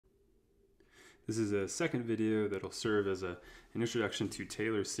This is a second video that'll serve as an introduction to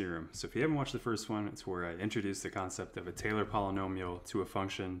Taylor's theorem. So if you haven't watched the first one, it's where I introduce the concept of a Taylor polynomial to a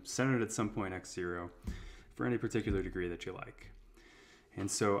function centered at some point x0 for any particular degree that you like. And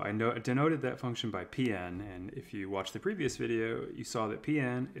so I denoted that function by Pn, and if you watched the previous video, you saw that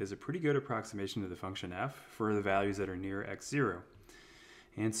Pn is a pretty good approximation to the function f for the values that are near x0.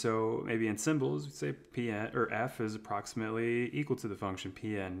 And so maybe in symbols, we'd say Pn or f is approximately equal to the function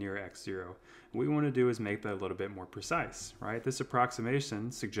Pn near x0. What we want to do is make that a little bit more precise, right? This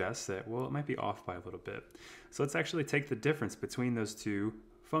approximation suggests that, well, it might be off by a little bit. So let's actually take the difference between those two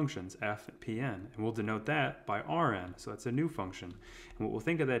functions, f and Pn, and we'll denote that by Rn, so that's a new function. And what we'll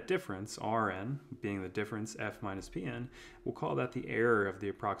think of that difference, Rn, being the difference f minus Pn, we'll call that the error of the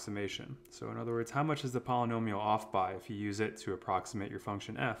approximation. So in other words, how much is the polynomial off by if you use it to approximate your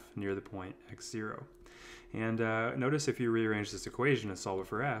function f near the point x0? And notice if you rearrange this equation to solve it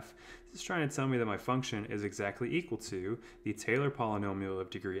for f, this is trying to tell me that my function is exactly equal to the Taylor polynomial of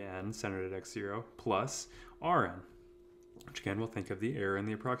degree n centered at x0 plus Rn. Which again, we'll think of the error in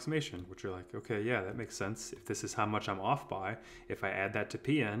the approximation, which are like, okay, yeah, that makes sense. If this is how much I'm off by, if I add that to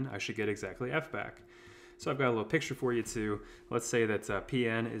Pn, I should get exactly f back. So I've got a little picture for you too. Let's say that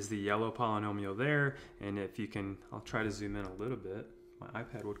Pn is the yellow polynomial there, and if you can, I'll try to zoom in a little bit. My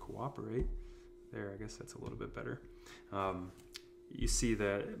iPad would cooperate. There, I guess that's a little bit better. You see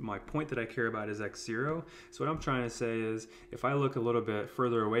that my point that I care about is x0. So what I'm trying to say is, if I look a little bit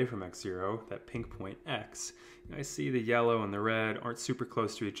further away from x0, that pink point x, I see the yellow and the red aren't super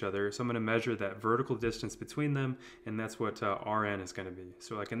close to each other. So I'm going to measure that vertical distance between them, and that's what Rn is going to be.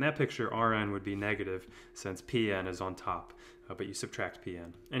 So like in that picture, Rn would be negative since Pn is on top, but you subtract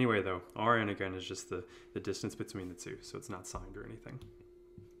Pn. Anyway though, Rn again is just the distance between the two, so it's not signed or anything.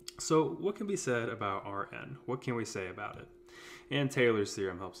 So what can be said about Rn? What can we say about it? And Taylor's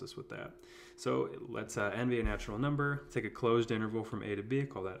theorem helps us with that. So let's n be a natural number, take a closed interval from a to b,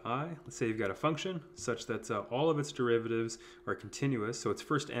 call that I. Let's say you've got a function such that all of its derivatives are continuous, so its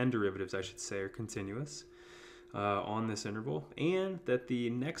first n derivatives, I should say, are continuous on this interval, and that the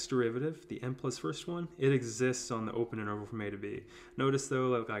next derivative, the n plus first one, it exists on the open interval from a to b. Notice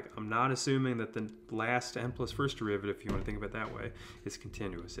though, like I'm not assuming that the last n plus first derivative, if you want to think of it that way, is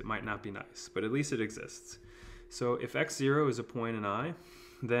continuous. It might not be nice, but at least it exists. So if x0 is a point in I,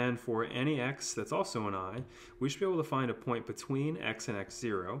 then for any x that's also in I, we should be able to find a point between x and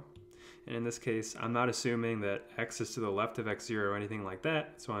x0. And in this case, I'm not assuming that x is to the left of x0 or anything like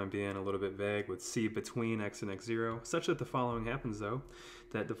that, so I'm being a little bit vague with c between x and x0, such that the following happens though,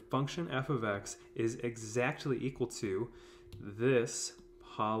 that the function f of x is exactly equal to this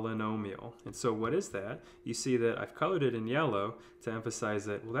polynomial. And so what is that? You see that I've colored it in yellow to emphasize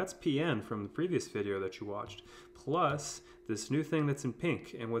that, well, that's Pn from the previous video that you watched, plus this new thing that's in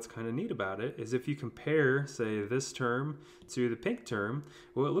pink. And what's kind of neat about it is if you compare, say, this term to the pink term,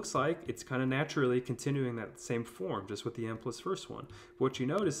 well, it looks like it's kind of naturally continuing that same form, just with the n plus first one. But what you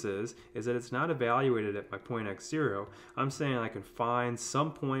notice is that it's not evaluated at my point x0. I'm saying I can find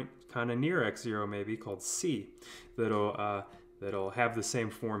some point kind of near x0 maybe called c that'll have the same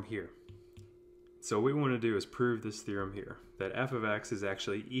form here. So what we want to do is prove this theorem here, that f of x is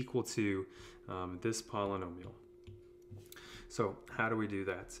actually equal to this polynomial. So how do we do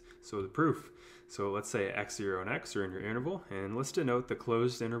that? So the proof. So let's say x0 and x are in your interval, and let's denote the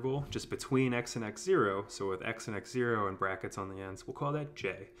closed interval just between x and x0. So with x and x0 and brackets on the ends, we'll call that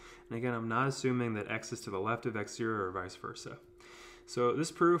j. And again, I'm not assuming that x is to the left of x0 or vice versa. So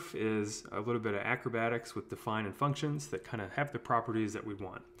this proof is a little bit of acrobatics with defining functions that kind of have the properties that we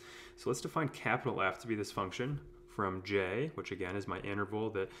want. So let's define capital F to be this function from j, which again is my interval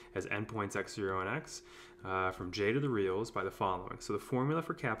that has endpoints x0 and x, from j to the reals by the following. So the formula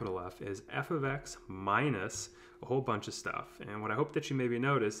for capital F is f of x minus a whole bunch of stuff. And what I hope that you maybe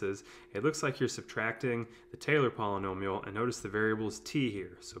notice is it looks like you're subtracting the Taylor polynomial, and notice the variable is t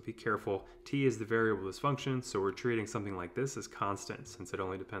here. So be careful, t is the variable of this function, so we're treating something like this as constant since it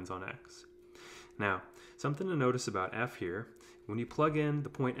only depends on x. Now, something to notice about f here, when you plug in the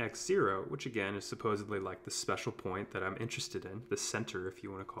point x0, which again is supposedly like the special point that I'm interested in, the center if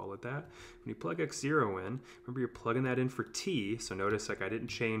you want to call it that, when you plug x0 in, remember you're plugging that in for t, so notice like I didn't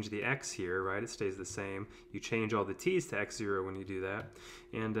change the x here, right? It stays the same. You change all the t's to x0 when you do that.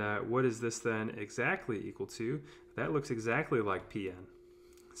 And what is this then exactly equal to? That looks exactly like Pn.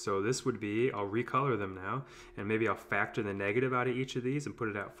 So this would be, I'll recolor them now, and maybe I'll factor the negative out of each of these and put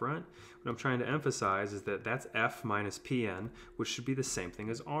it out front. What I'm trying to emphasize is that that's f minus Pn, which should be the same thing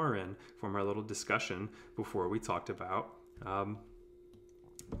as Rn from our little discussion before we talked about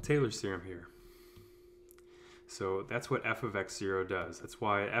Taylor's theorem here. So that's what f of x0 does. That's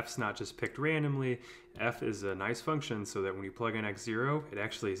why f's not just picked randomly. F is a nice function so that when you plug in x0, it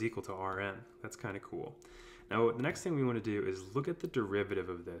actually is equal to Rn. That's kind of cool. Now, the next thing we want to do is look at the derivative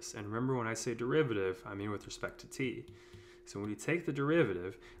of this. And remember, when I say derivative, I mean with respect to t. So when you take the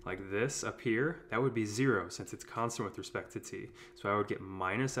derivative, like this up here, that would be 0 since it's constant with respect to t. So I would get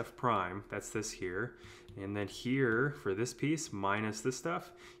minus f prime, that's this here. And then here, for this piece, minus this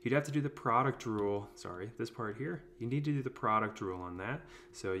stuff, you'd have to do the product rule. Sorry, this part here, you need to do the product rule on that.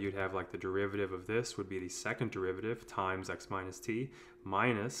 So you'd have like the derivative of this would be the second derivative times x minus t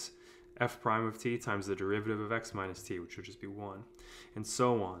minus f prime of t times the derivative of x minus t, which would just be 1, and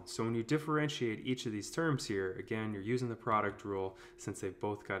so on. So when you differentiate each of these terms here, again, you're using the product rule since they've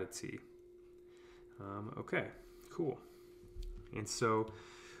both got a t. Okay, cool. And so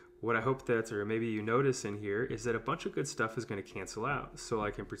what I hope that, or maybe you notice in here, is that a bunch of good stuff is going to cancel out. So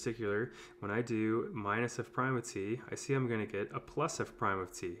like in particular, when I do minus f prime of t, I see I'm going to get a plus f prime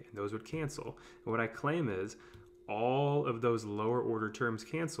of t, and those would cancel. And what I claim is all of those lower order terms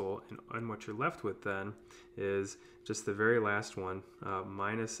cancel, and what you're left with then is just the very last one,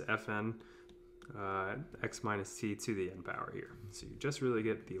 minus fn x minus t to the n power here. So you just really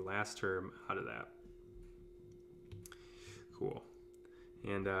get the last term out of that. Cool.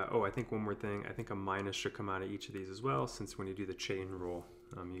 And oh, I think one more thing, I think a minus should come out of each of these as well, since when you do the chain rule,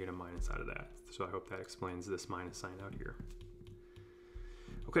 you get a minus out of that. So I hope that explains this minus sign out here.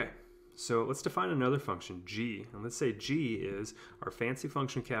 Okay, so let's define another function, g. And let's say g is our fancy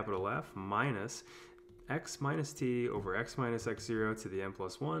function capital F minus x minus t over x minus x0 to the n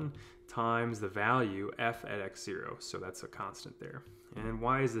plus 1 times the value f at x0. So that's a constant there. And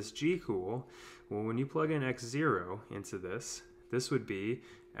why is this g cool? Well, when you plug in x0 into this, this would be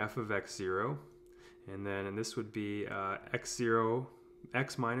f of x0, and this would be x0,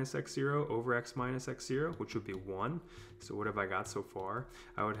 x minus x0 over x minus x0, which would be 1. So what have I got so far?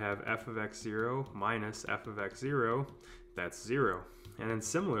 I would have f of x0 minus f of x0, that's 0. And then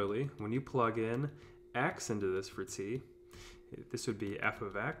similarly, when you plug in x into this for t, this would be f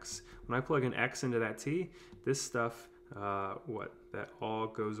of x. When I plug in x into that t, this stuff, that all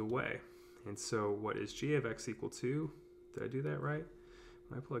goes away. And so what is g of x equal to? Did I do that right?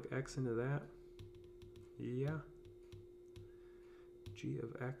 When I plug x into that, yeah. G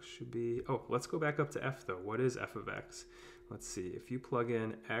of x should be, oh, let's go back up to f though. What is f of x? Let's see, if you plug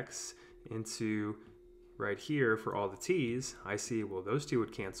in x into right here for all the t's, I see, well, those two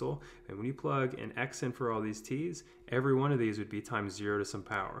would cancel. And when you plug an x in for all these t's, every one of these would be times 0 to some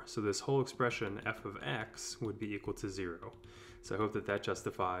power. So this whole expression, f of x, would be equal to 0. So I hope that that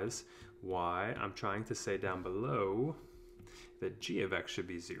justifies why I'm trying to say down below that g of x should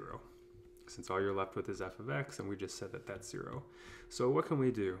be 0, since all you're left with is f of x, and we just said that that's 0. So what can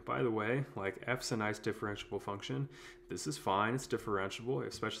we do? By the way, like f's a nice differentiable function. This is fine, it's differentiable,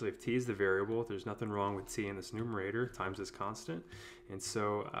 especially if t is the variable. There's nothing wrong with t in this numerator times this constant. And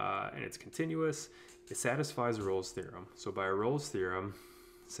so, and it's continuous, it satisfies Rolle's theorem. So by Rolle's theorem,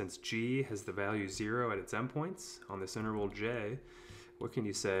 since g has the value 0 at its endpoints on this interval j, what can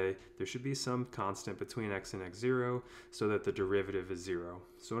you say? There should be some constant between x and x0 so that the derivative is 0.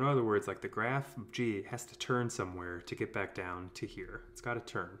 So in other words, like the graph of g has to turn somewhere to get back down to here. It's got to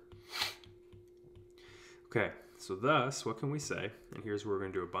turn. Okay, so thus, what can we say? And here's where we're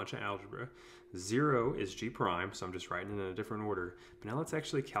going to do a bunch of algebra. 0 is g prime, so I'm just writing it in a different order. But now let's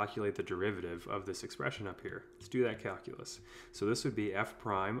actually calculate the derivative of this expression up here. Let's do that calculus. So this would be f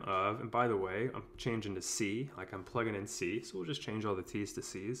prime of, and by the way, I'm changing to c, like I'm plugging in c, so we'll just change all the t's to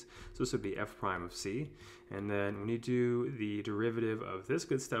c's. So this would be f prime of c. And then when you do the derivative of this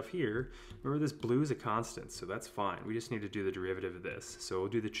good stuff here, remember this blue is a constant, so that's fine. We just need to do the derivative of this. So we'll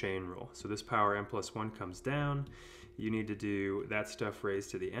do the chain rule. So this power n plus 1 comes down. You need to do that stuff raised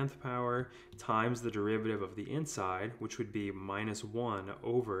to the nth power times the derivative of the inside, which would be minus 1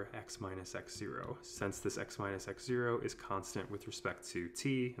 over x minus x0, since this x minus x0 is constant with respect to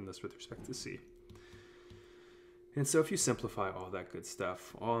t, and thus with respect to c. And so if you simplify all that good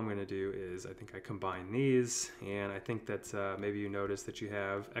stuff, all I'm going to do is I think I combine these, and I think that maybe you notice that you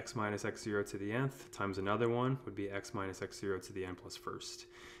have x minus x0 to the nth times another one would be x minus x0 to the n plus first.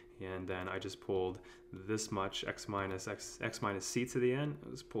 And then I just pulled this much x minus c to the n,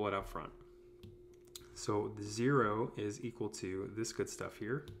 let's pull it out front. So the 0 is equal to this good stuff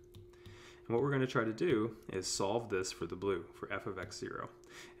here. And what we're going to try to do is solve this for the blue, for f of x0.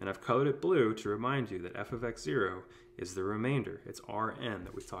 And I've colored it blue to remind you that f of x0 is the remainder. It's Rn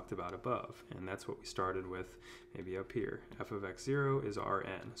that we talked about above. And that's what we started with maybe up here. F of x0 is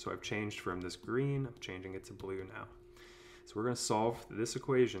Rn. So I've changed from this green, I'm changing it to blue now. So we're going to solve this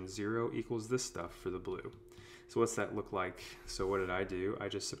equation, 0 equals this stuff for the blue. So what's that look like? So what did I do? I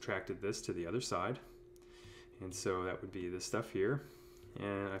just subtracted this to the other side. And so that would be this stuff here.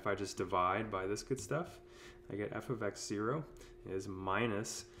 And if I just divide by this good stuff, I get f of x0 is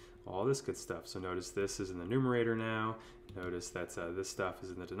minus all this good stuff. So notice this is in the numerator now. Notice that this stuff is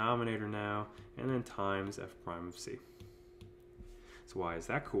in the denominator now. And then times f prime of c. So why is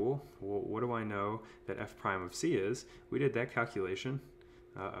that cool? Well, what do I know that f prime of c is? We did that calculation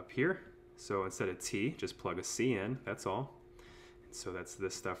up here. So instead of t, just plug a c in, that's all. And so that's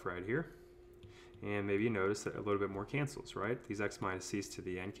this stuff right here. And maybe you notice that a little bit more cancels, right? These x minus c's to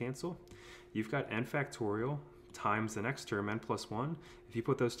the n cancel. You've got n factorial times the next term, n plus 1. If you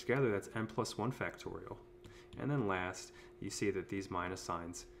put those together, that's n plus 1 factorial. And then last, you see that these minus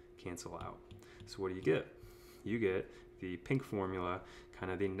signs cancel out. So what do you get? You get the pink formula,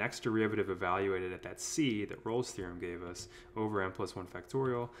 kind of the next derivative evaluated at that c that Rolle's theorem gave us, over n plus 1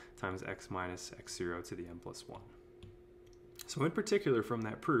 factorial times x minus x0 to the n plus 1. So in particular from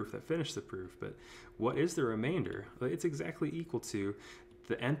that proof, that finished the proof, but what is the remainder? It's exactly equal to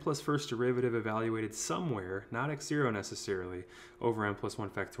the n plus first derivative evaluated somewhere, not x0 necessarily, over n plus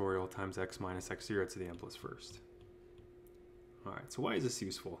 1 factorial times x minus x0 to the n plus first. All right, so why is this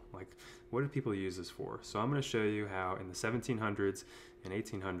useful? Like, what do people use this for? So I'm going to show you how in the 1700s and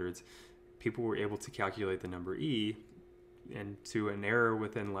 1800s, people were able to calculate the number e and to an error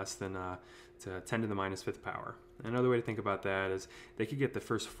within less than to 10 to the minus 5th power. Another way to think about that is they could get the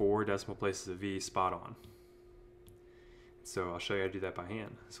first 4 decimal places of e spot on. So I'll show you how to do that by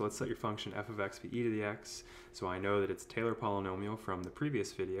hand. So let's let your function f of x be e to the x. So I know that its Taylor polynomial from the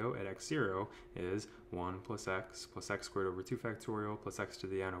previous video at x0 is 1 plus x squared over 2 factorial plus x to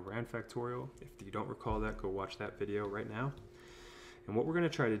the n over n factorial. If you don't recall that, go watch that video right now. And what we're going to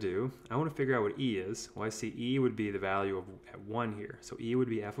try to do, I want to figure out what e is. Well, I see e would be the value of at 1 here. So e would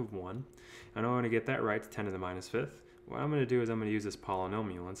be f of 1. And I want to get that right to 10 to the minus 5th. What I'm going to do is I'm going to use this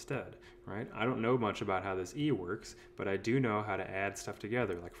polynomial instead, right? I don't know much about how this e works, but I do know how to add stuff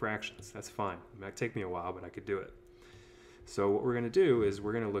together, like fractions. That's fine. It might take me a while, but I could do it. So what we're going to do is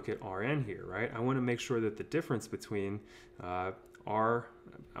we're going to look at Rn here, right? I want to make sure that the difference between I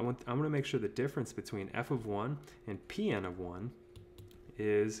want to make sure the difference between f of 1 and Pn of 1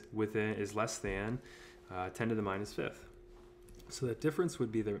 is less than 10 to the minus 5th. So that difference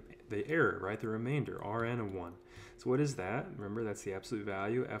would be the error, right? The remainder, Rn of 1. So what is that? Remember, that's the absolute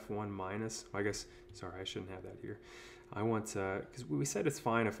value, f1 minus, well, I guess, sorry, I shouldn't have that here. I want to, because we said it's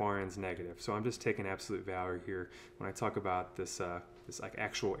fine if Rn's negative, so I'm just taking absolute value here. When I talk about this like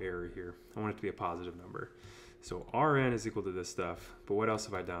actual error here, I want it to be a positive number. So Rn is equal to this stuff, but what else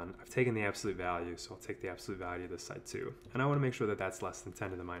have I done? I've taken the absolute value, so I'll take the absolute value of this side too. And I want to make sure that that's less than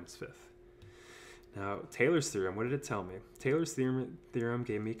 10 to the minus 5th. Now, Taylor's theorem, what did it tell me? Taylor's theorem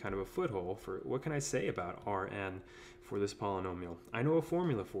gave me kind of a foothold for what can I say about Rn for this polynomial. I know a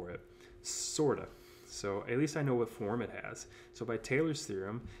formula for it, sorta. So at least I know what form it has. So by Taylor's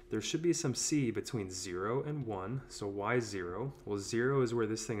theorem, there should be some c between 0 and 1. So why 0? Well, 0 is where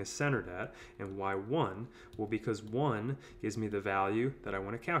this thing is centered at. And why 1? Well, because 1 gives me the value that I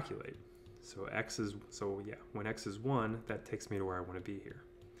want to calculate. So when x is 1, that takes me to where I want to be here.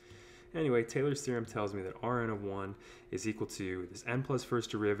 Anyway, Taylor's theorem tells me that Rn of 1 is equal to this n plus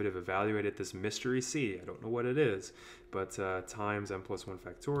first derivative evaluated at this mystery c. I don't know what it is, but times n plus 1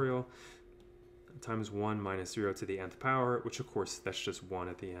 factorial times 1 minus 0 to the nth power, which of course that's just 1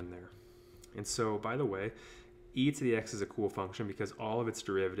 at the end there. And so, by the way, e to the x is a cool function because all of its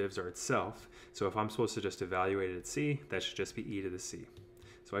derivatives are itself. So if I'm supposed to just evaluate it at c, that should just be e to the c.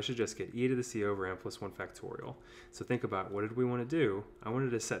 So I should just get e to the c over n plus 1 factorial. So think about, what did we want to do? I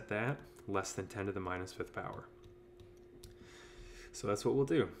wanted to set that less than 10 to the minus 5th power. So that's what we'll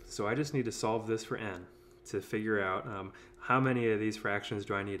do. So I just need to solve this for n to figure out how many of these fractions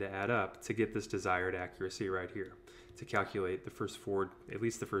do I need to add up to get this desired accuracy right here, to calculate the first 4, at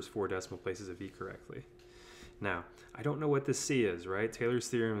least the first 4 decimal places of e correctly. Now, I don't know what this c is, right? Taylor's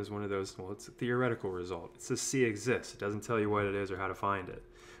theorem is one of those, well, it's a theoretical result. It says c exists. It doesn't tell you what it is or how to find it.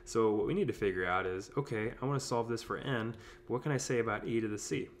 So what we need to figure out is, okay, I want to solve this for n, but what can I say about e to the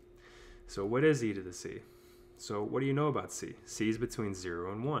c? So what is e to the c? So what do you know about c? c is between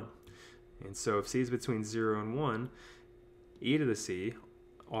 0 and 1. And so if c is between 0 and 1, e to the c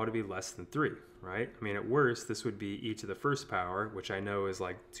ought to be less than 3, right? I mean, at worst, this would be e to the first power, which I know is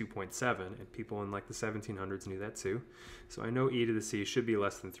like 2.7, and people in like the 1700s knew that too. So I know e to the c should be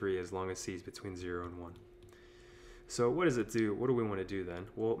less than 3 as long as c is between 0 and 1. So what does it do? What do we want to do then?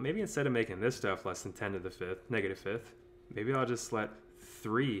 Well, maybe instead of making this stuff less than 10 to the 5th, negative 5th, maybe I'll just let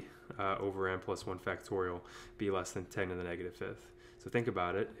 3 over n plus 1 factorial be less than 10 to the negative 5th. So think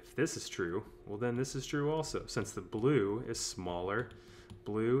about it. If this is true, well then this is true also. Since the blue is smaller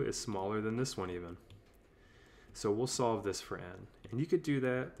than this one even. So we'll solve this for n. And you could do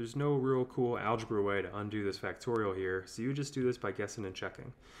that. There's no real cool algebra way to undo this factorial here, so you just do this by guessing and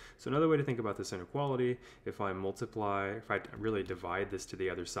checking. So another way to think about this inequality, if I really divide this to the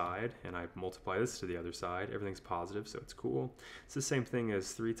other side, and I multiply this to the other side, everything's positive, so it's cool. It's the same thing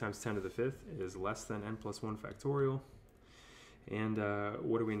as 3 times 10 to the 5th is less than n plus 1 factorial. And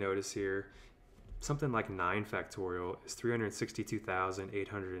what do we notice here? Something like 9 factorial is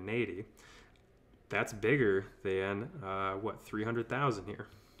 362,880. That's bigger than, 300,000 here.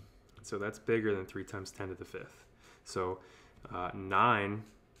 So that's bigger than 3 times 10 to the 5th. So 9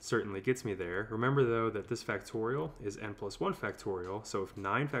 certainly gets me there. Remember, though, that this factorial is n plus 1 factorial. So if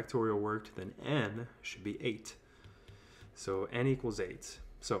 9 factorial worked, then n should be 8. So n equals 8.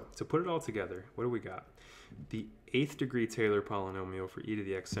 So to put it all together, what do we got? The 8th degree Taylor polynomial for e to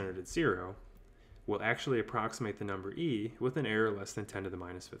the x centered at 0 will actually approximate the number e with an error less than 10 to the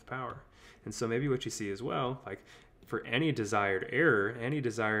minus 5th power. And so maybe what you see as well, like for any desired error, any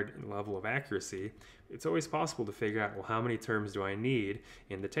desired level of accuracy, it's always possible to figure out, well, how many terms do I need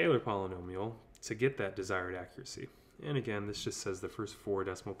in the Taylor polynomial to get that desired accuracy? And again, this just says the first 4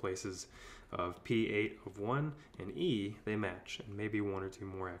 decimal places of P8 of 1 and E, they match, and maybe 1 or 2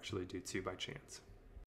 more actually do too by chance.